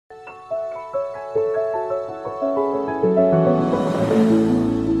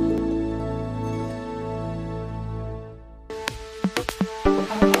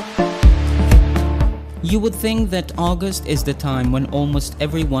You would think that August is the time when almost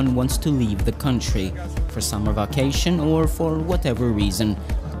everyone wants to leave the country, for summer vacation or for whatever reason.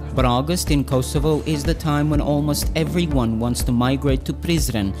 But August in Kosovo is the time when almost everyone wants to migrate to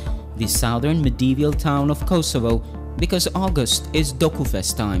Prizren, the southern medieval town of Kosovo, because August is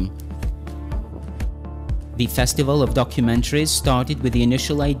Dokufest time. The Festival of Documentaries started with the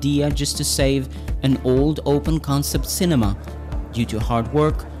initial idea just to save an old open-concept cinema. Due to hard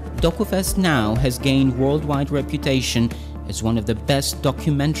work, Dokufest now has gained worldwide reputation as one of the best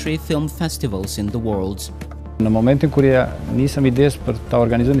documentary film festivals in the world. Në momentin kur nisëm idesë për ta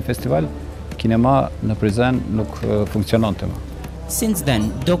organizuar një festival, kinema në Prizren nuk funksiononte më. Since then,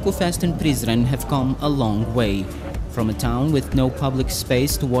 Dokufest in Prizren have come a long way. From a town with no public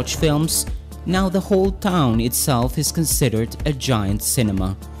space to watch films, now the whole town itself is considered a giant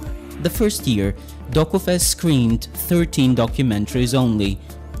cinema. The first year, Dokufest screened 13 documentaries only.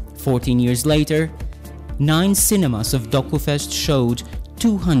 14 years later, 9 cinemas of Dokufest showed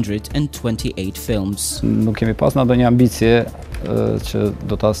 228 films. Nuk kemi pas ndonjë ambicie që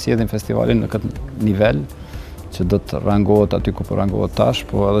do ta sjellim festivalin në këtë nivel, që do të rangohet aty ku po rangohet tash,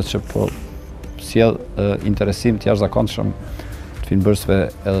 po edhe që po sjell interesim të jashtëzakonshëm të filmbërësve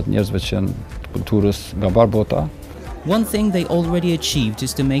edhe të njerëzve që janë kulturës nga mbar bota. One thing they already achieved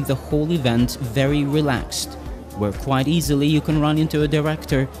is to make the whole event very relaxed, where quite easily you can run into a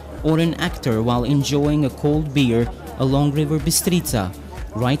director or an actor while enjoying a cold beer along River Bistrica,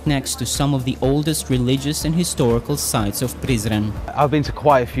 right next to some of the oldest religious and historical sites of Prizren. I've been to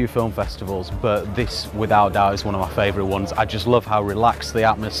quite a few film festivals, but this without doubt is one of my favourite ones. I just love how relaxed the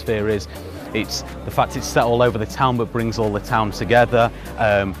atmosphere is. It's the fact it's set all over the town but brings all the town together,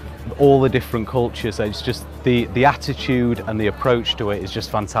 all the different cultures. It's just the attitude and the approach to it is just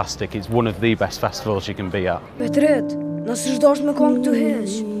fantastic. It's one of the best festivals you can be at.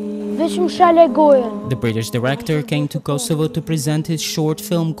 The British director came to Kosovo to present his short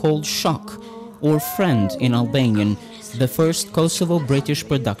film called Shock, or Friend in Albanian, the first Kosovo-British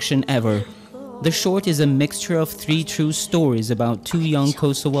production ever. The short is a mixture of 3 true stories about 2 young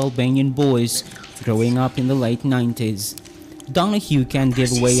Kosovo-Albanian boys growing up in the late 90s. Donahue can't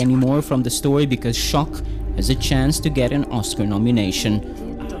give away any more from the story because Shock has a chance to get an Oscar nomination.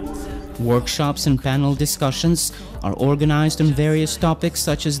 Workshops and panel discussions are organized on various topics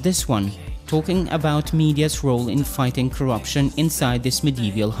such as this one, talking about media's role in fighting corruption inside this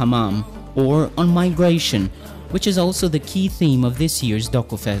medieval hammam, or on migration, which is also the key theme of this year's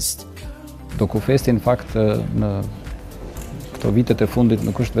Dokufest. Dokufesti në fakt në këto vitet e fundit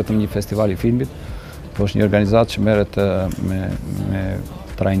nuk është vetëm një festival I filmit, por është një organizatë që merret me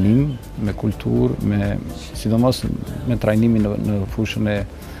trajnim, me kulturë, sidomos me trajnimin në fushën e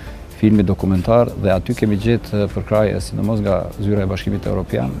filmit dokumentar, dhe aty kemi gjetë përkraje sidomos nga zyra e Bashkimit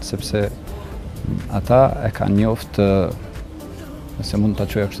Evropian, sepse ata e kanë njoftë, nëse mund ta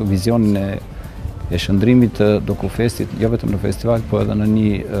quaj kështu, vizionin e shëndrimit të Dokufestit, jo vetëm në festival, po edhe në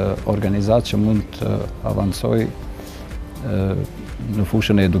një organizatë që mund të avancojë në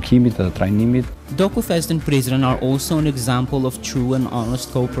fushën e edukimit dhe trajnimit. Dokufest and Prizren are also an example of true and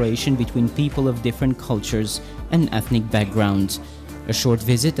honest cooperation between people of different cultures and ethnic backgrounds. A short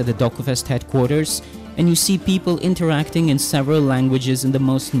visit at the Dokufest headquarters, and you see people interacting in several languages in the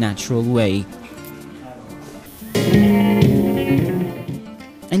most natural way.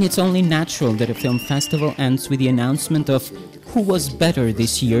 And it's only natural that a film festival ends with the announcement of who was better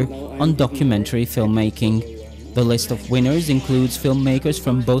this year on documentary filmmaking. The list of winners includes filmmakers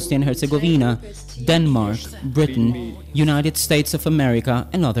from Bosnia and Herzegovina, Denmark, Britain, United States of America,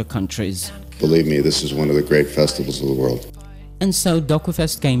 and other countries. Believe me, this is one of the great festivals of the world. And so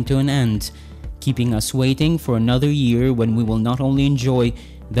Dokufest came to an end, keeping us waiting for another year when we will not only enjoy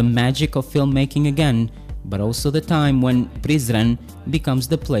the magic of filmmaking again, but also the time when Prizren becomes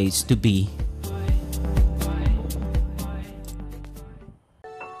the place to be.